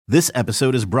This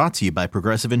episode is brought to you by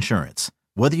Progressive Insurance.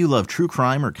 Whether you love true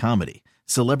crime or comedy,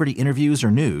 celebrity interviews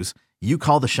or news, you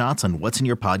call the shots on what's in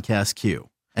your podcast queue.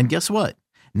 And guess what?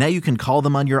 Now you can call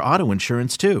them on your auto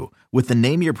insurance too with the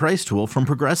Name Your Price tool from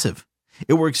Progressive.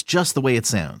 It works just the way it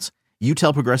sounds. You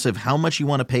tell Progressive how much you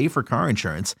want to pay for car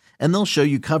insurance, and they'll show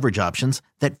you coverage options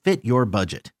that fit your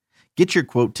budget. Get your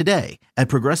quote today at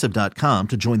Progressive.com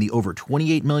to join the over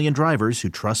 28 million drivers who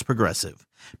trust Progressive.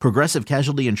 Progressive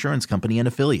Casualty Insurance Company and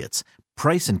Affiliates.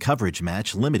 Price and coverage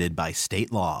match limited by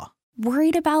state law.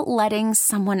 Worried about letting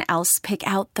someone else pick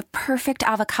out the perfect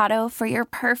avocado for your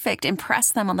perfect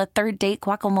impress them on the third date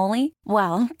guacamole?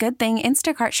 Well, good thing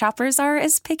Instacart shoppers are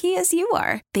as picky as you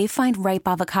are. They find ripe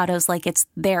avocados like it's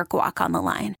their guac on the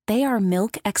line. They are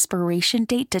milk expiration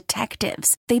date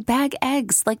detectives. They bag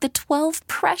eggs like the 12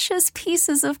 precious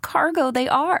pieces of cargo they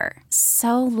are.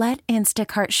 So let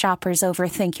Instacart shoppers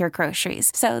overthink your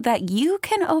groceries so that you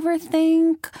can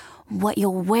overthink what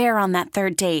you'll wear on that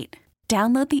third date.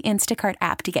 Download the Instacart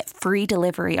app to get free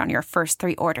delivery on your first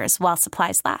 3 orders while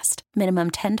supplies last.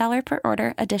 Minimum $10 per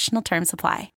order. Additional terms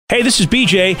apply. Hey, this is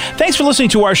BJ. Thanks for listening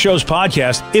to our show's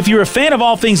podcast. If you're a fan of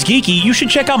all things geeky, you should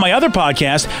check out my other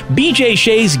podcast, BJ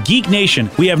Shea's Geek Nation.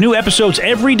 We have new episodes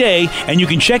every day, and you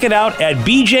can check it out at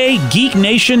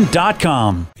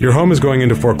bjgeeknation.com. Your home is going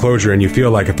into foreclosure and you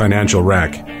feel like a financial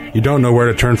wreck. You don't know where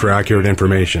to turn for accurate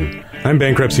information. I'm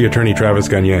bankruptcy attorney Travis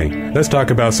Gagne. Let's talk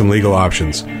about some legal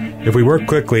options. If we work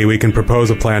quickly, we can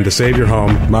propose a plan to save your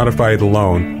home, modify the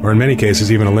loan, or in many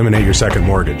cases even eliminate your second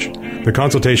mortgage. The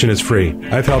consultation is free.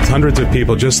 I've helped hundreds of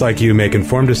people just like you make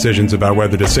informed decisions about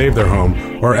whether to save their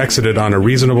home or exit it on a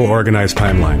reasonable, organized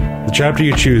timeline. The chapter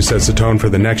you choose sets the tone for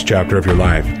the next chapter of your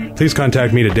life. Please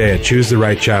contact me today at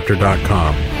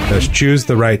choosetherightchapter.com. That's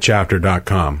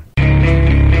choosetherightchapter.com.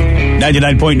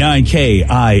 99.9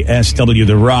 KISW,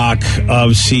 The Rock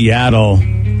of Seattle.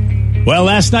 Well,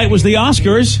 last night was the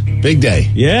Oscars. Big day.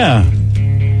 Yeah.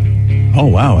 Oh,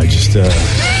 wow. I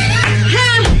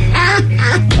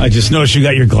just noticed you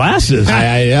got your glasses. What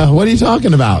are you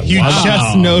talking about? You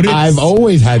just noticed? I've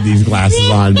always had these glasses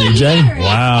on, BJ.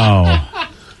 Wow.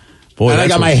 Boy, and I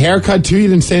got my hair cut, too. You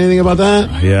didn't say anything about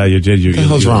that? Yeah, you did. What the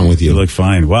hell's wrong with you? You look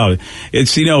fine. Wow.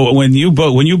 It's, when you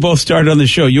both started on the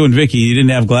show, you and Vicky, you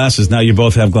didn't have glasses. Now you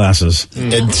both have glasses.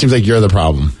 It seems like you're the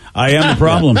problem. I am the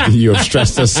problem. You have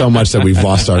stressed us so much that we've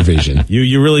lost our vision.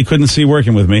 You really couldn't see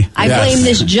working with me. I blame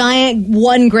this giant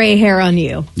one gray hair on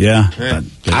you. Yeah. I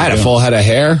had a full head of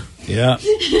hair. Yeah.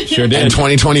 Sure did. And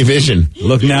 20/20 vision.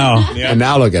 Look now. Yeah. And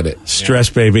now look at it.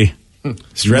 Stress, baby.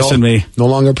 Stressing me. No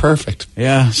longer perfect.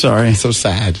 Yeah, sorry. So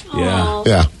sad. Yeah.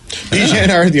 Yeah. BJ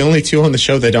and I are the only two on the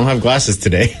show that don't have glasses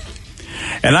today.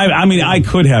 And I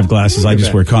could have glasses. I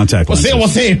just wear contact lenses. Well,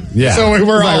 same. Yeah. So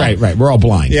we're all right. We're all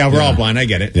blind. Yeah, we're all blind. I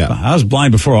get it. Yeah. I was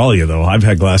blind before all of you, though. I've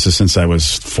had glasses since I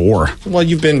was 4. Well,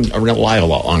 you've been alive a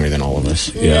lot longer than all of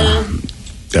us. Yeah.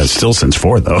 Still since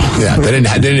 4, though. Yeah, they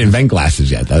didn't invent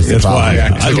glasses yet. That's why.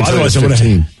 Otherwise, I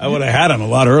would have had them a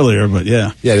lot earlier, but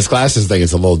yeah. Yeah, this glasses thing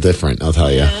is a little different, I'll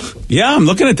tell you. Yeah, I'm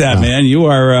looking at that, man. You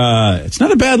are, it's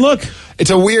not a bad look. It's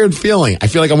a weird feeling. I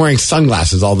feel like I'm wearing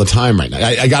sunglasses all the time right now.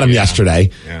 I got them yesterday,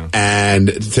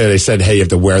 and so they said, hey, you have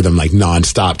to wear them like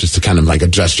nonstop just to kind of like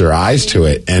adjust your eyes to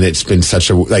it. And it's been such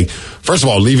a, first of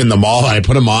all, leaving the mall, I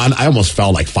put them on, I almost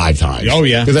fell like 5 times. Oh,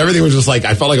 yeah. Because everything was just like,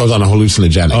 I felt like I was on a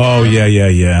hallucinogenic. Oh,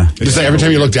 yeah. Just like every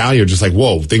time you look down, you're just like,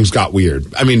 whoa, things got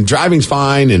weird. I mean, driving's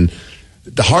fine, and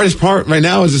the hardest part right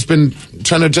now has just been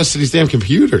trying to adjust to these damn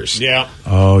computers. Yeah.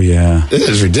 Oh, yeah. This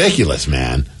is ridiculous,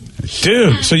 man.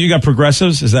 Dude, so you got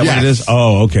progressives? Is that what it is?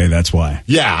 Oh, okay, that's why.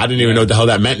 Yeah, I didn't even know what the hell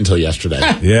that meant until yesterday.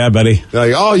 Yeah, buddy. They're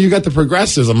like, oh, you got the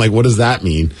progressives. I'm like, what does that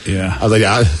mean? Yeah. I was like,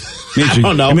 I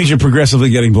don't know. It means you're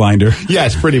progressively getting blinder.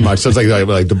 Yes, pretty much. So it's like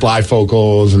the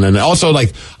bifocals, and then also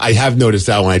like I have noticed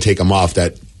that when I take them off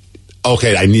that,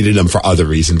 okay, I needed them for other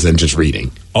reasons than just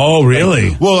reading. Oh,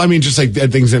 really? Well, I mean, just like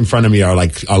things in front of me are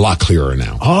like a lot clearer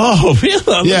now. Oh,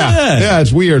 really? Yeah,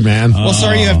 it's weird, man. Well,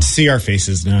 sorry you have to see our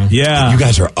faces now. Yeah. You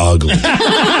guys are ugly.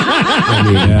 I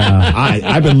mean,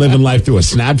 I've been living life through a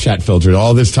Snapchat filter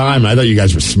all this time. I thought you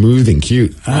guys were smooth and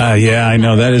cute. Yeah, I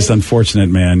know. That is unfortunate,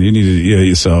 man. You need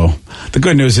to, so the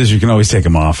good news is you can always take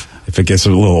them off if it gets a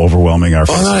little overwhelming. I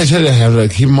said I have to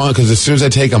keep them on because as soon as I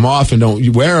take them off and don't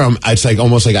wear them, it's like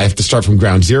almost like I have to start from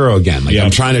ground zero again. Like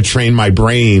I'm trying to train my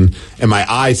brain and my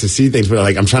eyes to see things, but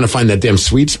like I'm trying to find that damn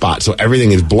sweet spot, so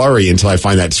everything is blurry until I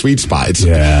find that sweet spot. This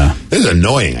is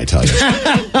annoying, I tell you.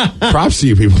 props to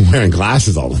you people wearing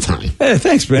glasses all the time. Hey,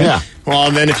 thanks, man. Yeah. Well,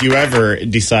 and then if you ever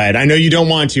decide, I know you don't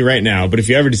want to right now, but if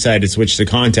you ever decide to switch to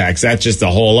contacts, that's just a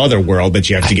whole other world that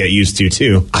you have to get used to,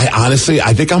 too. I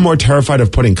think I'm more terrified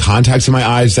of putting contacts in my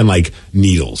eyes than like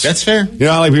needles. That's fair. You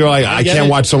know, like people are like, I can't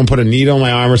watch someone put a needle in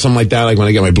my arm or something like that. Like when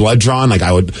I get my blood drawn, like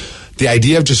the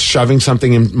idea of just shoving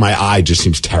something in my eye just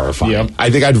seems terrifying. Yep.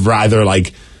 I think I'd rather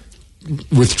like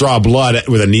withdraw blood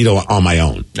with a needle on my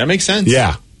own. That makes sense.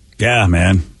 Yeah. Yeah,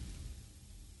 man.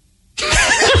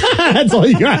 That's all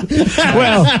you got.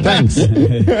 Well, thanks.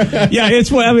 Yeah,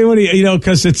 it's what I mean. What do you know?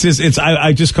 Because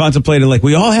I just contemplated like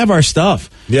we all have our stuff.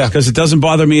 Yeah. Because it doesn't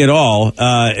bother me at all,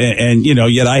 and you know,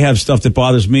 yet I have stuff that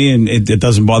bothers me, and it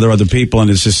doesn't bother other people,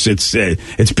 and it's just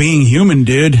it's being human,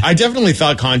 dude. I definitely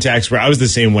thought contacts were. I was the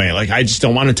same way. Like I just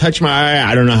don't want to touch my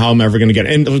eye. I don't know how I'm ever going to get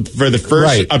it. And for the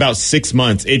first about 6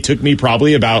 months, it took me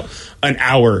probably about an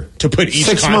hour to put each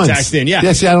 6 contact months. in. Yeah.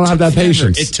 Yeah, see, I don't have that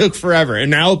patience. It took forever, and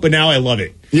now I love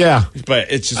it. Yeah.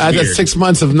 But it's just I had weird. that 6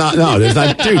 months of there's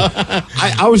not, dude.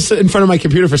 I was in front of my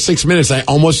computer for 6 minutes. And I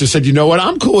almost just said, you know what?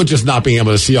 I'm cool with just not being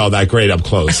able to see all that great up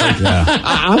close. Like,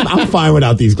 I'm fine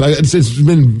without these glasses. It's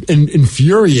been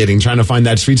infuriating trying to find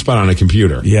that sweet spot on a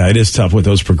computer. Yeah, it is tough with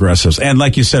those progressives. And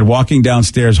like you said, walking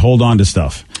downstairs, hold on to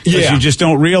stuff. Because you just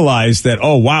don't realize that,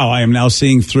 oh, wow, I am now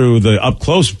seeing through the up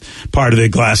close part of the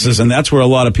glasses. And that's where a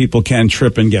lot of people can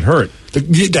trip and get hurt.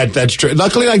 That's true.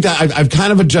 Luckily, like that, I've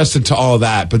kind of adjusted to all of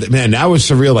that. But man, that was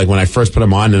surreal. Like when I first put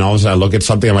them on, and all of a sudden I look at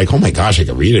something, I'm like, oh my gosh, I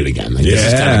can read it again. Like, this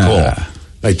is kind of cool.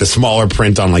 Like the smaller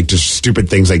print on like just stupid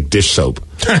things like dish soap,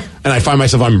 and I find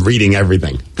myself I'm reading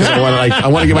everything because I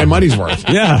want to get my money's worth.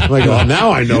 Yeah, I'm like, well,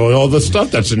 now I know all the stuff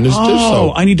that's in this dish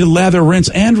soap. I need to lather, rinse,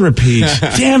 and repeat.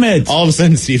 Damn it! All of a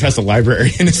sudden, Steve has a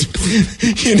library, and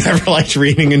you never liked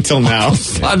reading until now.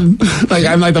 Like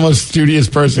I'm like the most studious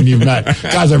person you've met.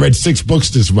 Guys, I read 6 books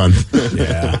this month.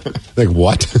 Yeah, like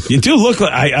what? You do look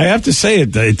like. I have to say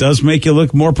it does make you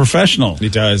look more professional.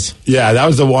 It does. Yeah, that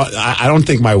was the one. I don't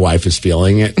think my wife is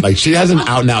feeling it. Like she hasn't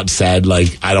out and out said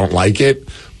like I don't like it,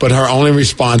 but her only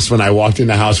response when I walked in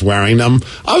the house wearing them,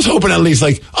 I was hoping at least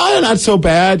like, oh, not so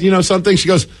bad, you know, something. She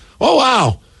goes, oh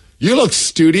wow, you look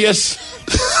studious.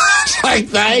 Like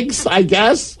thanks, I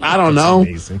guess. I don't know.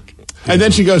 Amazing. And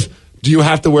then she goes, do you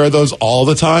have to wear those all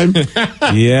the time?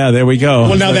 Yeah, there we go.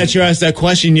 Well, now that you asked that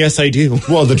question, yes, I do.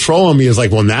 Well, the troll in me is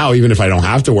like, well, now even if I don't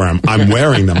have to wear them, I'm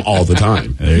wearing them all the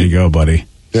time. There you go, buddy.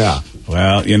 Yeah.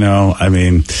 Well, you know, I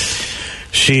mean,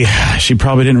 she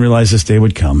probably didn't realize this day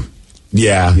would come.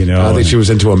 Yeah. You know, I think she was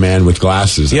into a man with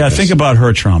glasses. Yeah, think about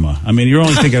her trauma. I mean, you're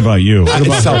only thinking about you. What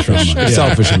about It's selfish. her trauma? It's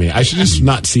selfish of me. I should just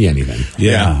not see anything.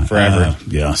 Yeah, forever.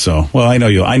 Yeah, so, well, I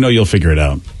know you'll figure it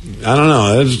out. I don't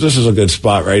know. This is a good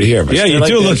spot right here. But Yeah, you like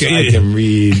do this, look- I can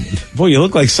read. Boy, you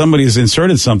look like somebody's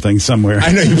inserted something somewhere.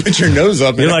 I know you put your nose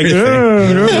up. You're like,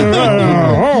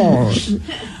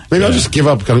 Maybe I'll just give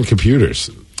up on computers.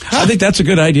 I think that's a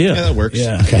good idea. Yeah, that works.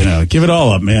 Yeah, you know, give it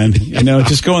all up, man. You know,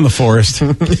 just go in the forest. All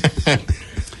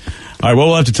right, well,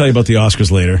 we'll have to tell you about the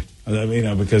Oscars later. You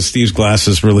know, because Steve's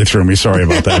glasses really threw me. Sorry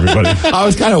about that, everybody. I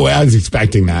was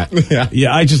expecting that.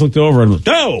 Yeah. I just looked over and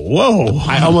whoa.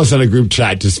 I almost had a group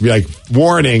chat just to be like,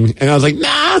 warning. And I was like, nah,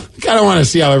 I kind of want to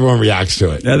see how everyone reacts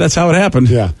to it. Yeah, that's how it happened.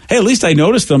 Yeah. Hey, at least I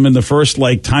noticed them in the first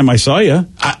time I saw you.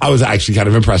 I was actually kind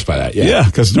of impressed by that. Yeah,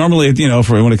 because normally, you know,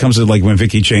 when it comes to when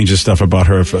Vicky changes stuff about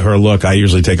her look, I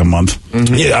usually take a month.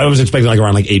 Mm-hmm. Yeah, I was expecting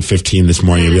around 8:15 this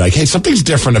morning to be like, hey, something's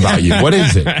different about you. What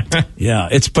is it? Yeah,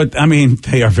 but I mean,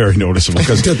 they are very noticeable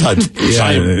because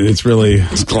it's really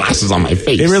It's glasses on my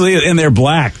face. it really is, and they're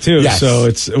black too. Yes. So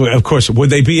it's of course, would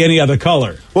they be any other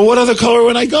color? Well, what other color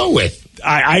would I go with?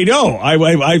 I know.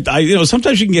 I you know,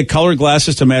 sometimes you can get colored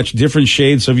glasses to match different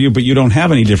shades of you, but you don't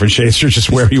have any different shades.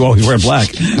 You always wear black.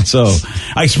 So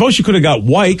I suppose you could have got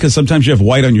white because sometimes you have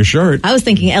white on your shirt. I was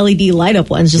thinking LED light up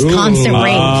ones, just constant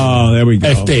range. Oh, there we go.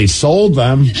 If they sold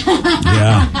them,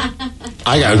 Yeah.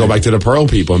 I got to go back to the Pearl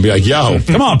people and be like, yo,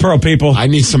 Come on, Pearl people. I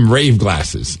need some rave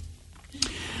glasses.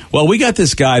 Well, we got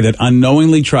this guy that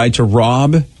unknowingly tried to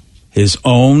rob his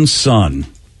own son.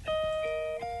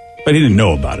 But he didn't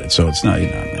know about it, so it's not, you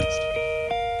know.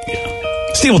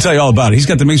 Yeah. Steve will tell you all about it. He's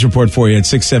got the Migs Report for you at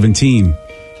 6:17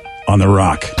 on The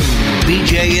Rock.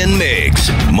 BJ and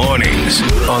Migs, mornings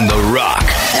on The Rock,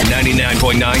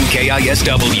 99.9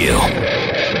 KISW.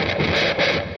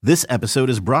 This episode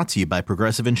is brought to you by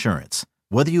Progressive Insurance.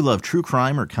 Whether you love true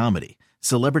crime or comedy,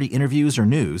 celebrity interviews or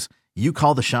news, you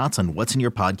call the shots on what's in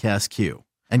your podcast queue.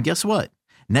 And guess what?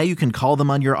 Now you can call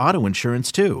them on your auto insurance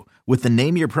too with the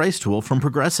Name Your Price tool from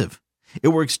Progressive. It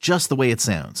works just the way it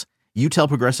sounds. You tell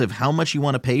Progressive how much you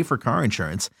want to pay for car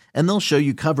insurance, and they'll show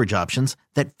you coverage options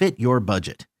that fit your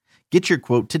budget. Get your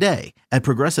quote today at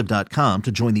Progressive.com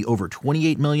to join the over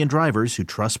 28 million drivers who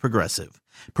trust Progressive.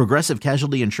 Progressive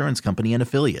Casualty Insurance Company and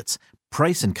Affiliates.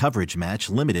 Price and coverage match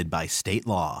limited by state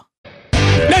law.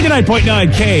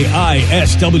 99.9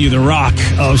 KISW, The Rock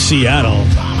of Seattle.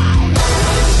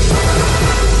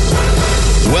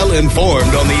 Well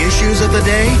informed on the issues of the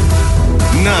day?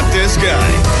 Not this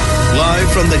guy. Live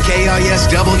from the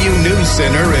KISW News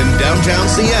Center in downtown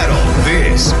Seattle,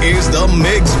 this is the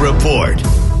Migs Report.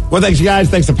 Well, thanks, you guys.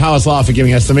 Thanks to Palace Law for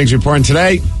giving us the Migs Report. And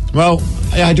today, well,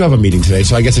 I do have a meeting today,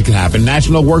 so I guess it can happen.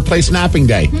 National Workplace Napping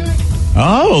Day.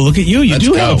 Oh, look at you. You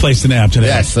do have a place to nap today.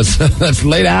 Yes, let's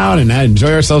lay down and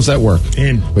enjoy ourselves at work.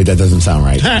 Wait, that doesn't sound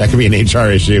right. That could be an HR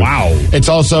issue. Wow. It's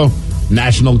also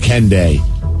National Ken Day.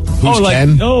 Who's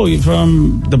Ken? Oh, you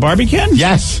from the Barbie Ken?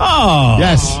 Yes. Oh.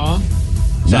 Yes.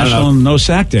 National No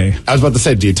Sack Day. I was about to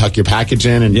say, do you tuck your package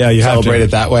in and you celebrate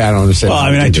it that way? I don't understand. Well,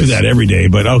 I mean, I do that every day,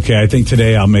 but okay, I think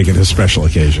today I'll make it a special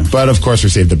occasion. But of course, we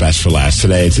saved the best for last.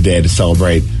 Today, it's a day to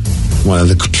celebrate one of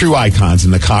the true icons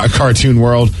in the cartoon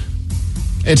world.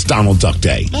 It's Donald Duck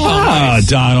Day. Oh, nice.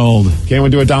 Donald. Can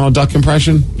anyone do a Donald Duck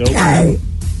impression? Nope.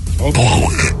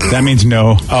 That means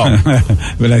no. Oh.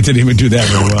 But I didn't even do that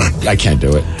very well. I can't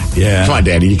do it. Yeah. Come on,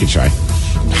 Daddy, you can try.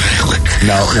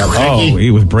 No. Oh,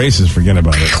 he with braces, forget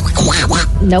about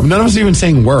it. Nope. None of us are even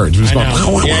saying words. We're just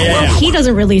going, Yeah. He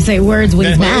doesn't really say words when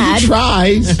he's mad. He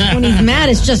tries. When he's mad,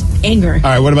 it's just anger. All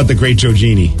right, what about the Great Joe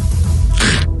Genie?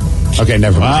 Okay,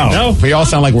 never mind. Wow. No. We all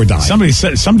sound like we're dying.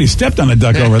 Somebody stepped on a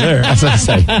duck over there. That's what I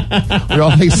say. We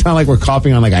all sound like we're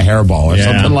coughing on like a hairball or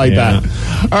something like that.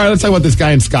 All right, let's talk about this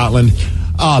guy in Scotland.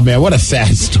 Oh, man, what a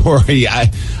sad story.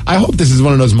 I hope this is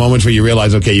one of those moments where you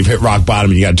realize, okay, you've hit rock bottom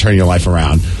and you got to turn your life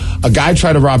around. A guy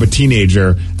tried to rob a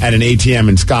teenager at an ATM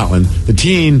in Scotland. The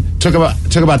teen took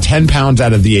about 10 pounds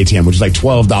out of the ATM, which is like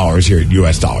 $12 here at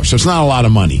U.S. dollars. So it's not a lot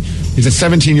of money. He's a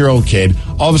 17-year-old kid.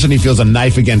 All of a sudden, he feels a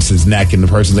knife against his neck, and the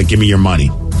person's like, give me your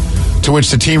money. To which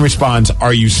the teen responds,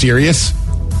 are you serious?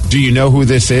 Do you know who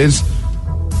this is?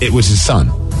 It was his son.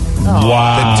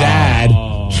 Wow. The dad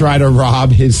tried to rob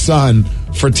his son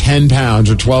for 10 pounds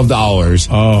or $12.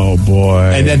 Oh, boy.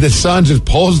 And then the son just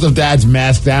pulls the dad's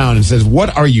mask down and says,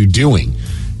 what are you doing?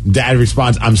 Dad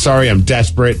responds, I'm sorry, I'm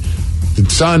desperate. The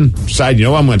son decided, you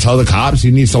know what, I'm going to tell the cops.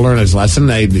 He needs to learn his lesson.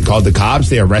 They called the cops.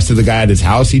 They arrested the guy at his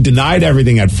house. He denied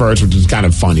everything at first, which was kind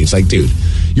of funny. It's like, dude,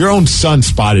 your own son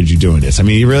spotted you doing this. I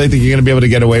mean, you really think you're going to be able to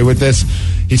get away with this?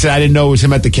 He said, I didn't know it was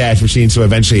him at the cash machine, so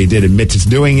eventually he did admit to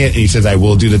doing it, and he says, I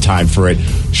will do the time for it.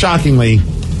 Shockingly,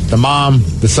 the mom,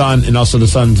 the son, and also the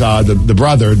son's the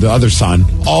brother, the other son,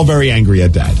 all very angry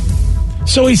at dad.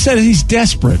 So he said he's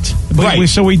desperate. Right.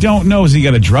 So we don't know. Has he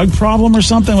got a drug problem or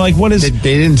something? Like, what is... They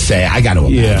didn't say. I got to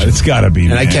imagine. Yeah, it's got to be,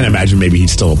 And I can't imagine maybe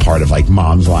he's still a part of, like,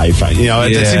 mom's life. It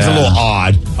seems a little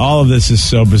odd. All of this is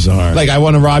so bizarre. Like, I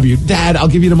want to rob you. Dad, I'll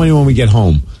give you the money when we get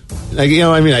home. Like, you know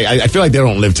what I mean? I feel like they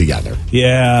don't live together.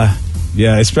 Yeah.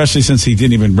 Yeah, especially since he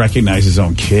didn't even recognize his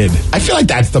own kid. I feel like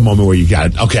that's the moment where you got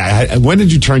it. Okay, when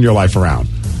did you turn your life around?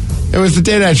 It was the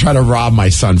day that I tried to rob my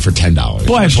son for $10.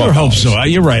 Boy, I sure hope so.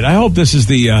 You're right. I hope this is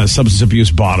the substance abuse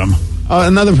bottom.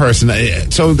 Another person.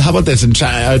 So how about this?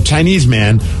 A Chinese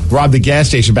man robbed a gas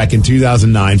station back in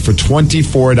 2009 for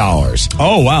 $24.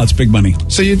 Oh, wow. It's big money.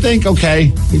 So you think,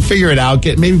 okay, you figure it out,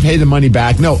 maybe pay the money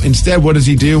back. No, instead, what does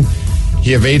he do?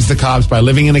 He evades the cops by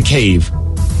living in a cave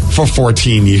for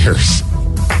 14 years.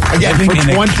 Again, for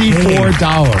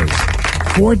 $24.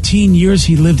 14 years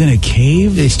he lived in a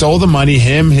cave? They stole the money,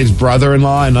 him, his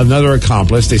brother-in-law, and another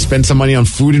accomplice. They spent some money on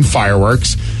food and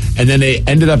fireworks, and then they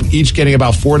ended up each getting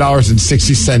about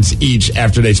 $4.60 each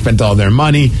after they spent all their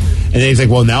money. And then he's like,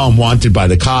 well, now I'm wanted by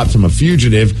the cops. I'm a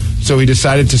fugitive. So he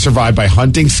decided to survive by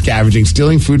hunting, scavenging,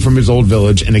 stealing food from his old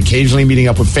village, and occasionally meeting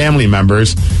up with family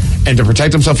members. And to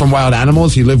protect himself from wild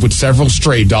animals, he lived with several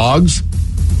stray dogs.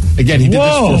 Again, he did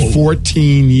this for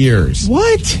 14 years.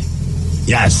 What?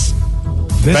 Yes.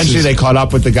 Eventually, they caught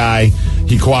up with the guy.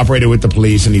 He cooperated with the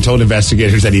police, and he told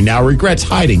investigators that he now regrets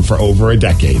hiding for over a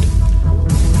decade.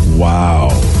 Wow.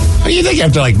 You think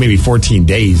after like maybe 14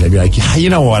 days, I'd be like, yeah, you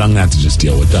know what? I'm going to have to just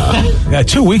deal with that. Yeah,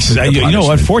 2 weeks is, you know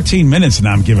what? 14 minutes and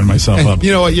I'm giving myself up.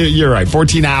 You know what? You're right.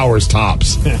 14 hours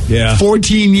tops. Yeah.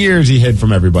 14 years he hid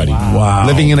from everybody. Wow.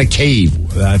 Living in a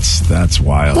cave. That's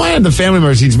wild. Why the family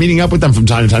members, he's meeting up with them from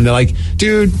time to time. They're like,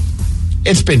 dude,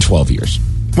 it's been 12 years.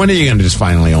 When are you going to just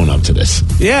finally own up to this?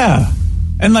 Yeah.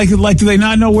 And like, do they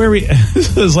not know where we?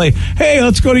 It's like, hey,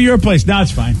 let's go to your place. No,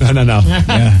 it's fine. No.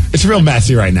 Yeah. It's real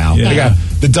messy right now. Yeah. They got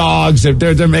the dogs.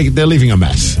 They're leaving a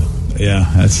mess.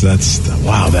 Yeah, that's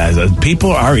wow.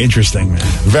 People are interesting, man.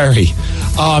 Very.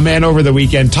 Oh, man, over the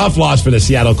weekend, tough loss for the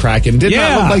Seattle Kraken. Did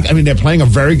not look like, I mean, they're playing a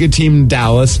very good team in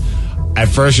Dallas. At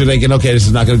first, you're thinking, okay, this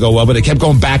is not going to go well, but it kept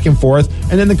going back and forth.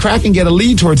 And then the Kraken get a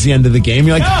lead towards the end of the game.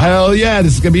 You're like, hell yeah,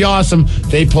 this is going to be awesome.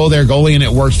 They pull their goalie, and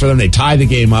it works for them. They tie the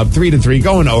game up 3-3,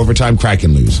 going to overtime.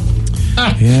 Kraken lose.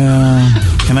 Yeah.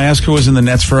 Can I ask who was in the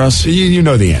nets for us? You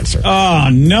know the answer. Oh,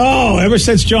 no. Ever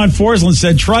since John Forsland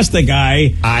said, trust the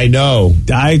guy. I know.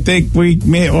 I think we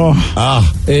may.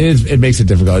 It makes it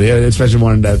difficult, especially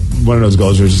one of those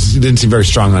goals where he didn't seem very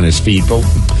strong on his feet. But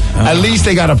at least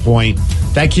they got a point.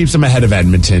 That keeps them ahead of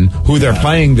Edmonton, who they're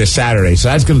playing this Saturday. So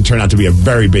that's going to turn out to be a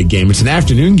very big game. It's an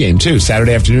afternoon game, too.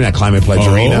 Saturday afternoon at Climate Pledge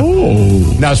Arena.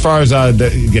 Now, as far as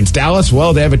against Dallas,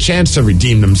 well, they have a chance to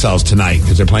redeem themselves tonight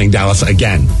because they're playing Dallas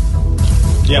again.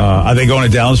 Are they going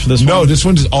to Dallas for this one? No, this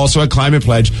one's also at Climate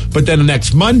Pledge. But then the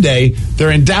next Monday,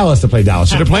 they're in Dallas to play Dallas.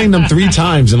 So they're playing them 3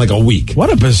 times in like a week.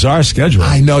 What a bizarre schedule.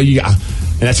 I know.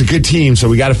 And that's a good team, so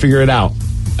we got to figure it out.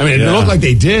 I mean, it looked like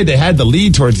they did. They had the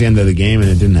lead towards the end of the game, and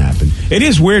it didn't happen. It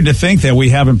is weird to think that we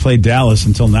haven't played Dallas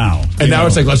until now. And now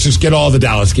it's like, let's just get all the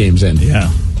Dallas games in.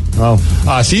 Yeah. Well,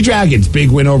 Sea Dragons,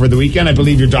 big win over the weekend. I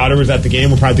believe your daughter was at the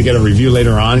game. We'll probably get a review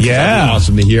later on. Yeah.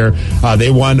 Awesome to hear. They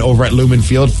won over at Lumen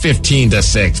Field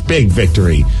 15-6. Big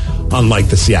victory, unlike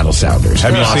the Seattle Sounders.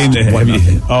 Have you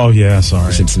seen? Oh, yeah,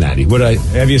 sorry. Cincinnati.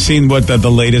 Have you seen what the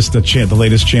latest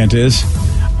chant is?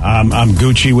 I'm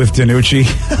Gucci with Danucci.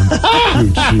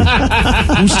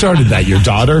 Who started that? Your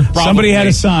daughter? Probably. Somebody had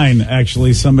a sign.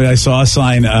 Actually, I saw a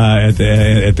sign at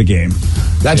the game.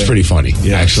 That's pretty funny.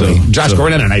 Yeah, actually, Josh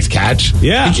Gordon had a nice catch.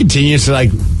 Yeah, he continues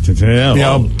to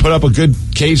put up a good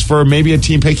case for maybe a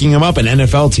team picking him up, an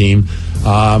NFL team,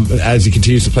 as he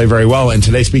continues to play very well. And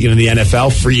today, speaking of the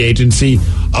NFL, free agency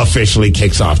officially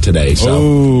kicks off today.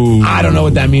 So I don't know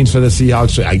what that means for the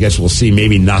Seahawks. I guess we'll see.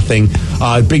 Maybe nothing.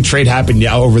 Big trade happened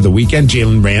over the weekend.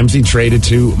 Jalen Ramsey traded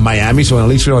to Miami, so at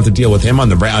least we don't have to deal with him on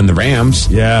the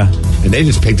Rams. Yeah, and they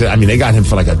just picked it. I mean, they got him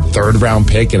for like a 3rd round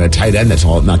pick and a tight end that's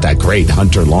not that great,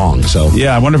 Hunter Long. So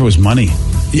yeah, I wonder if it was money.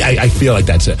 Yeah, I feel like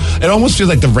that's it. It almost feels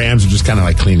like the Rams are just kind of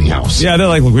like cleaning house. Yeah, they're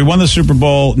like, look, we won the Super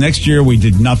Bowl. Next year we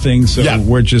did nothing, so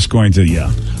we're just going to,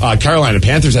 Carolina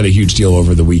Panthers had a huge deal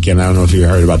over the weekend. I don't know if you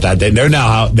heard about that. They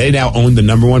now own the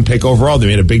number 1 pick overall. They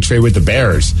made a big trade with the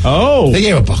Bears. Oh. They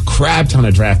gave up a crap ton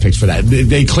of draft picks for that.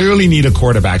 They clearly need a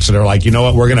quarterback, so they're like, you know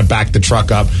what, we're going to back the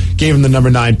truck up. Gave them the number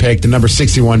 9 pick, the number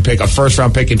 61 pick, a 1st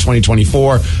round pick in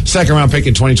 2024, 2nd round pick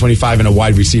in 2025, and a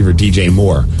wide receiver, DJ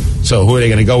Moore. So who are they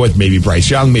going to go with? Maybe Bryce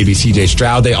Young, maybe CJ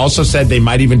Stroud. They also said they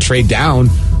might even trade down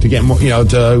to get more,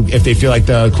 if they feel like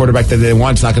the quarterback that they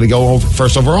want is not going to go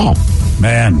first overall.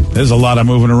 Man, there's a lot of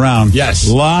moving around. Yes.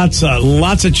 Lots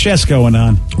of chess going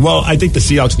on. Well, I think the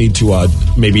Seahawks need to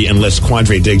maybe enlist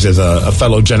Quandre Diggs as a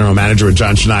fellow general manager with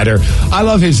John Schneider. I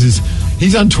love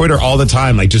he's on Twitter all the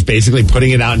time, like just basically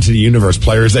putting it out into the universe,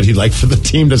 players that he'd like for the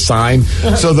team to sign.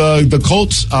 So the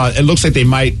Colts, it looks like they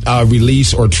might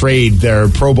release or trade their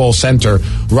Pro Bowl center,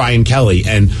 Ryan Kelly.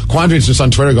 And Quandre's just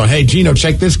on Twitter going, hey, Gino,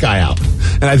 check this guy out.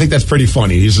 And I think that's pretty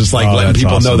funny. He's just like letting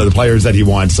people know that the players that he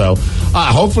wants. So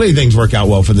hopefully things work out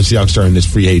well for the Seahawks during this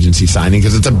free agency signing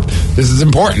because this is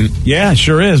important. Yeah, it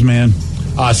sure is, man.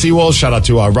 Seawolves, shout out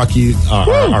to Rucky,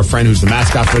 our friend who's the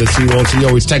mascot for the Seawolves. He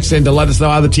always texts in to let us know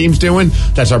how the team's doing.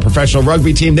 That's our professional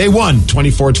rugby team. They won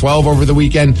 24-12 over the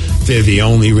weekend. They're the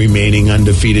only remaining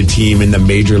undefeated team in the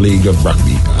Major League of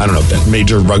Rugby. I don't know if that's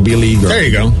Major Rugby League. There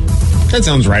you go. That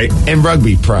sounds right. And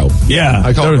Rugby Pro. Yeah.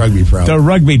 I call it Rugby Pro. The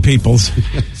rugby peoples.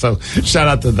 So shout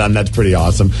out to them. That's pretty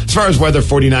awesome. As far as weather,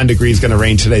 49 degrees, going to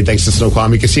rain today. Thanks to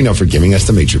Snoqualmie Casino for giving us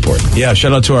the Mage Report. Yeah,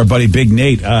 shout out to our buddy Big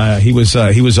Nate. He was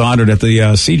honored at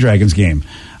the Sea Dragons game.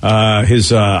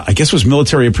 His I guess was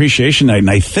Military Appreciation Night, and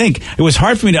I think it was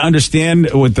hard for me to understand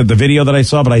with the video that I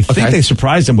saw, but I think they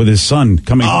surprised him with his son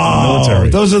coming from the military.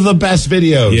 Those are the best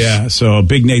videos. Yeah, so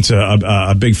Big Nate's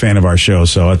a big fan of our show,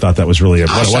 so I thought that was really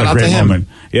what a great moment.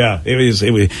 Yeah,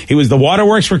 it was the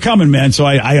waterworks were coming, man. So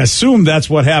I assume that's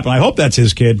what happened. I hope that's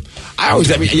his kid. I'm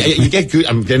getting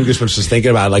goosebumps just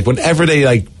thinking about it. Like whenever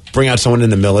they bring out someone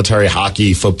in the military,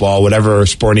 hockey, football, whatever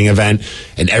sporting event,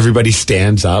 and everybody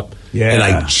stands up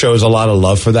and shows a lot of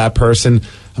love for that person.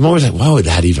 I'm always like, what would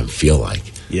that even feel like?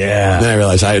 Yeah. And then I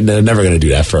realize I'm never going to do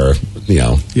that for,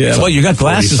 Yeah, well, you got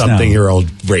glasses now.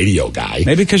 Something-year-old radio guy.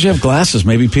 Maybe because you have glasses,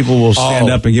 maybe people will stand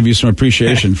up and give you some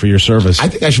appreciation for your service. I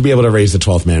think I should be able to raise the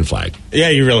 12th man flag. Yeah,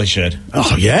 you really should.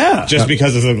 Oh, yeah. Just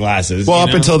because of the glasses. Well,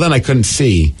 up until then, I couldn't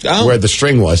see where the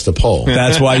string was to pull.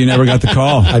 That's why you never got the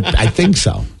call. I think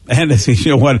so. And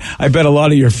you know what? I bet a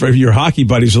lot of your hockey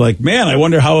buddies are like, man, I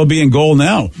wonder how I'll be in goal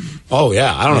now. Oh,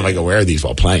 yeah. I don't know if I can wear these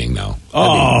while playing, though.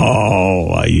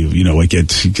 You know what? Get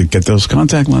those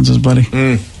contact lenses, buddy.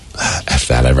 F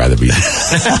that. I'd rather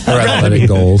let it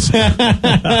goals.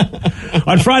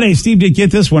 On Friday, Steve did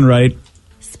get this one right.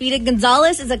 Speedy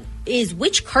Gonzalez is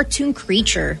which cartoon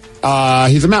creature?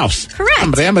 He's a mouse. Correct.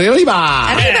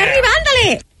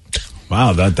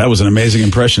 Wow, that was an amazing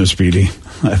impression of Speedy.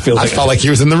 I felt like he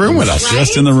was in the room with us. Right?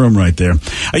 Just in the room right there.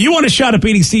 You want a shot at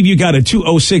beating Steve? You got it.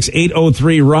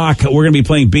 206-803-ROCK. We're going to be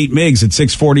playing Beat Miggs at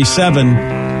 647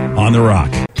 on The Rock.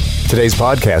 Today's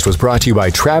podcast was brought to you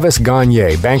by Travis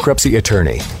Gagne, bankruptcy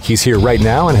attorney. He's here right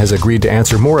now and has agreed to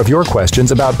answer more of your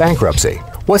questions about bankruptcy.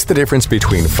 What's the difference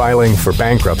between filing for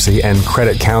bankruptcy and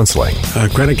credit counseling?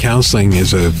 Credit counseling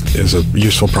is a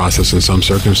useful process in some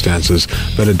circumstances,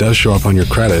 but it does show up on your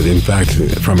credit. In fact,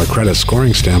 from a credit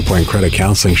scoring standpoint, credit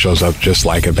counseling shows up just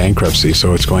like a bankruptcy,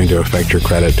 so it's going to affect your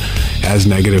credit as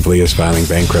negatively as filing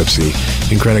bankruptcy.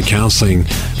 In credit counseling,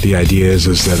 the idea is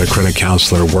that a credit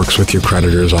counselor works with your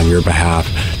creditors on your behalf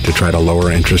to try to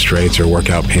lower interest rates or work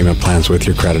out payment plans with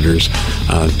your creditors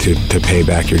to pay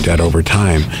back your debt over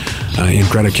time. In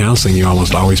credit counseling, you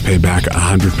almost always pay back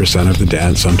 100% of the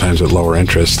debt, sometimes at lower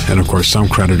interest. And of course, some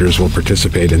creditors will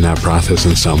participate in that process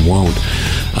and some won't.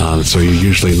 So you're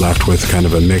usually left with kind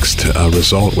of a mixed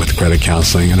result with credit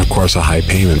counseling and, of course, a high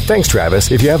payment. Thanks,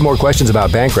 Travis. If you have more questions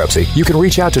about bankruptcy, you can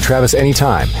reach out to Travis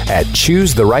anytime at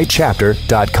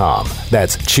ChooseTheRightChapter.com.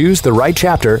 That's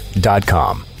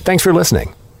ChooseTheRightChapter.com. Thanks for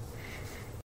listening.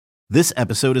 This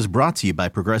episode is brought to you by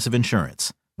Progressive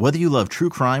Insurance. Whether you love true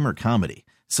crime or comedy,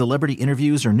 celebrity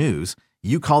interviews or news,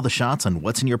 you call the shots on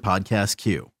what's in your podcast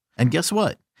queue. And guess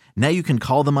what? Now you can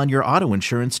call them on your auto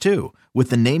insurance too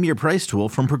with the Name Your Price tool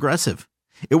from Progressive.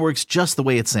 It works just the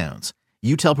way it sounds.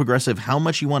 You tell Progressive how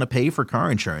much you want to pay for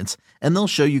car insurance, and they'll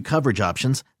show you coverage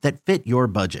options that fit your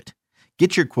budget.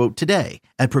 Get your quote today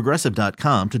at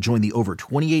Progressive.com to join the over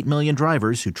 28 million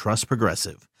drivers who trust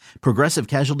Progressive. Progressive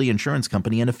Casualty Insurance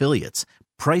Company and Affiliates.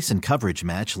 Price and coverage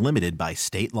match limited by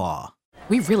state law.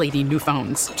 We really need new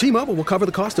phones. T-Mobile will cover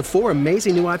the cost of 4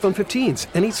 amazing new iPhone 15s,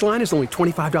 and each line is only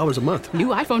 $25 a month. New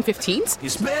iPhone 15s?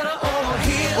 It's better over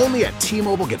here. Only at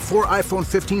T-Mobile, get 4 iPhone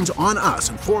 15s on us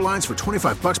and 4 lines for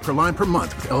 $25 per line per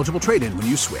month with eligible trade-in when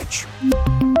you switch.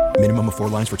 Minimum of 4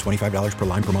 lines for $25 per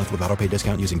line per month with autopay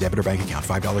discount using debit or bank account.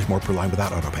 $5 more per line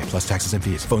without autopay, plus taxes and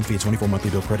fees. Phone fee at 24 monthly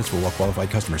bill credits for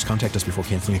well-qualified customers. Contact us before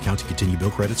canceling account to continue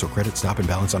bill credits or credit stop and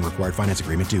balance on required finance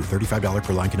agreement due. $35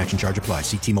 per line connection charge applies.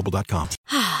 See T-Mobile.com.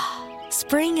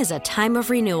 Spring is a time of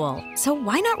renewal, so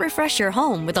why not refresh your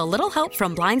home with a little help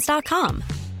from Blinds.com?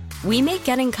 We make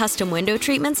getting custom window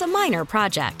treatments a minor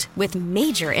project with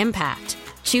major impact.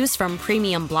 Choose from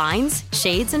premium blinds,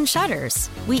 shades, and shutters.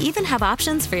 We even have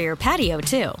options for your patio,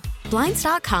 too.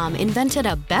 Blinds.com invented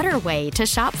a better way to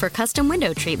shop for custom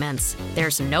window treatments.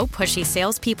 There's no pushy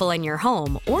salespeople in your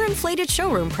home or inflated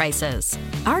showroom prices.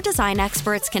 Our design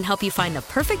experts can help you find the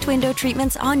perfect window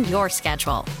treatments on your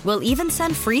schedule. We'll even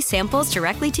send free samples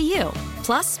directly to you.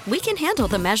 Plus, we can handle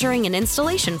the measuring and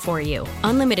installation for you.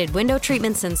 Unlimited window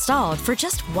treatments installed for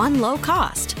just one low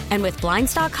cost. And with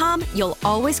Blinds.com, you'll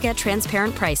always get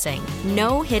transparent pricing.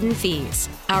 No hidden fees.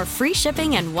 Our free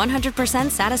shipping and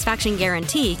 100% satisfaction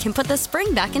guarantee can put the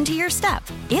spring back into your step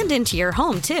and into your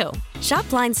home, too. Shop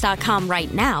Blinds.com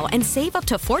right now and save up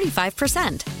to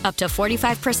 45%. Up to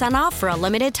 45% off for a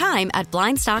limited time at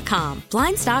Blinds.com.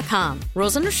 Blinds.com.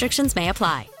 Rules and restrictions may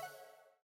apply.